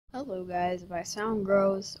Hello guys, if I sound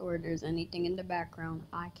gross or there's anything in the background,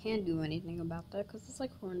 I can't do anything about that because it's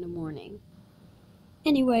like 4 in the morning.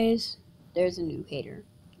 Anyways, there's a new hater.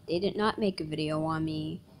 They did not make a video on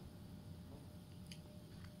me.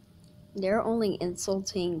 They're only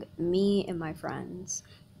insulting me and my friends.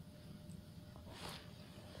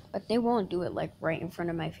 But they won't do it like right in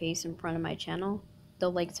front of my face, in front of my channel.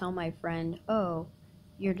 They'll like tell my friend, oh,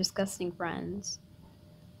 you're disgusting friends.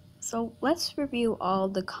 So let's review all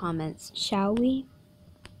the comments, shall we?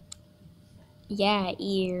 Yeah,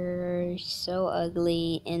 you're so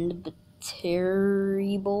ugly and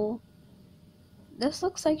terrible. This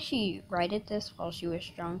looks like she wrote this while she was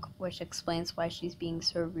drunk, which explains why she's being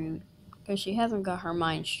so rude. Because she hasn't got her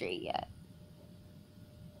mind straight yet.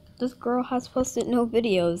 This girl has posted no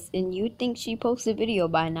videos, and you'd think she posted video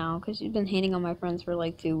by now, because she's been hating on my friends for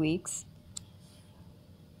like 2 weeks.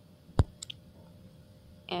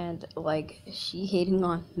 And, like, she hating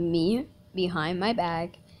on me behind my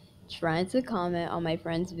back, trying to comment on my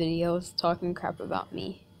friends' videos, talking crap about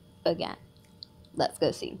me again. Let's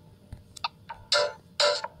go see.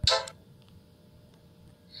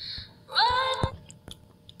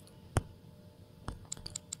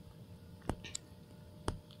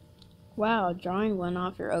 Wow, drawing one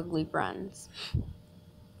off your ugly friends.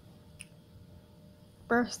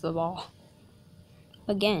 First of all,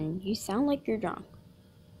 again, you sound like you're drunk.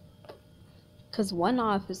 Because one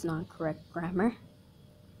off is not correct grammar.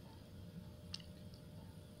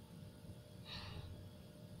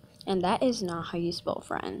 And that is not how you spell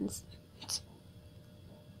friends.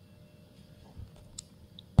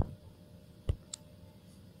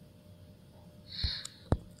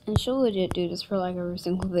 And she'll legit do this for like every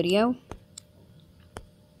single video.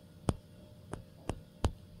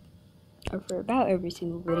 Or for about every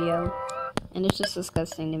single video. And it's just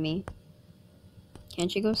disgusting to me.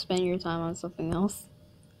 Can't you go spend your time on something else?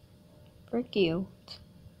 Frick you.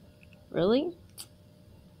 Really?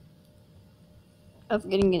 Of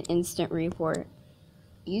getting an instant report.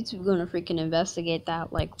 YouTube's gonna freaking investigate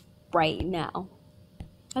that like right now. I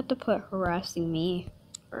have to put harassing me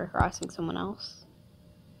or harassing someone else.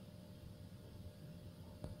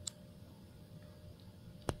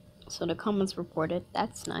 So the comments reported,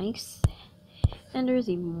 that's nice. And there's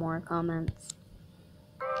even more comments.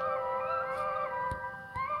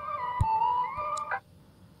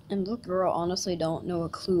 And this girl honestly don't know a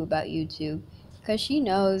clue about YouTube. Because she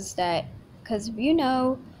knows that, because if you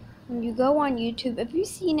know, when you go on YouTube, if you've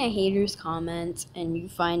seen a hater's comment and you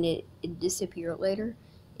find it disappear later,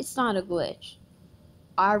 it's not a glitch.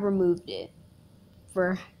 I removed it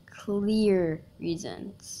for clear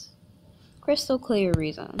reasons. Crystal clear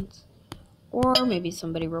reasons. Or maybe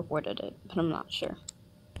somebody reported it, but I'm not sure.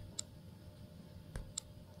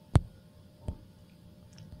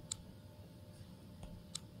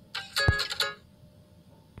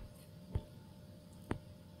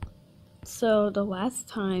 So the last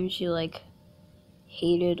time she like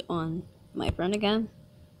hated on my friend again,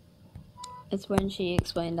 it's when she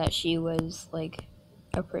explained that she was like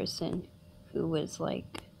a person who was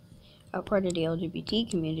like a part of the LGBT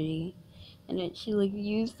community, and then she like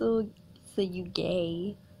used the you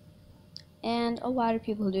gay. And a lot of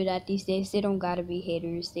people who do that these days, they don't gotta be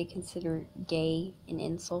haters. They consider gay an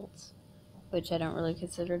insult, which I don't really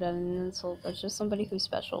consider that an insult. That's just somebody who's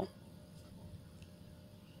special.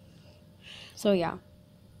 So yeah,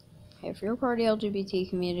 if you're a part of the LGBT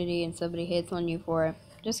community and somebody hates on you for it,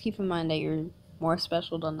 just keep in mind that you're more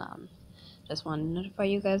special than them. Just want to notify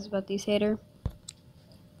you guys about these haters.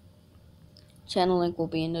 Channel link will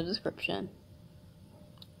be in the description.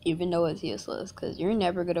 Even though it's useless, because you're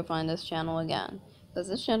never going to find this channel again. Because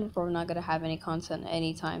this channel is probably not going to have any content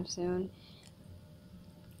anytime soon.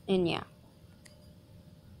 And yeah.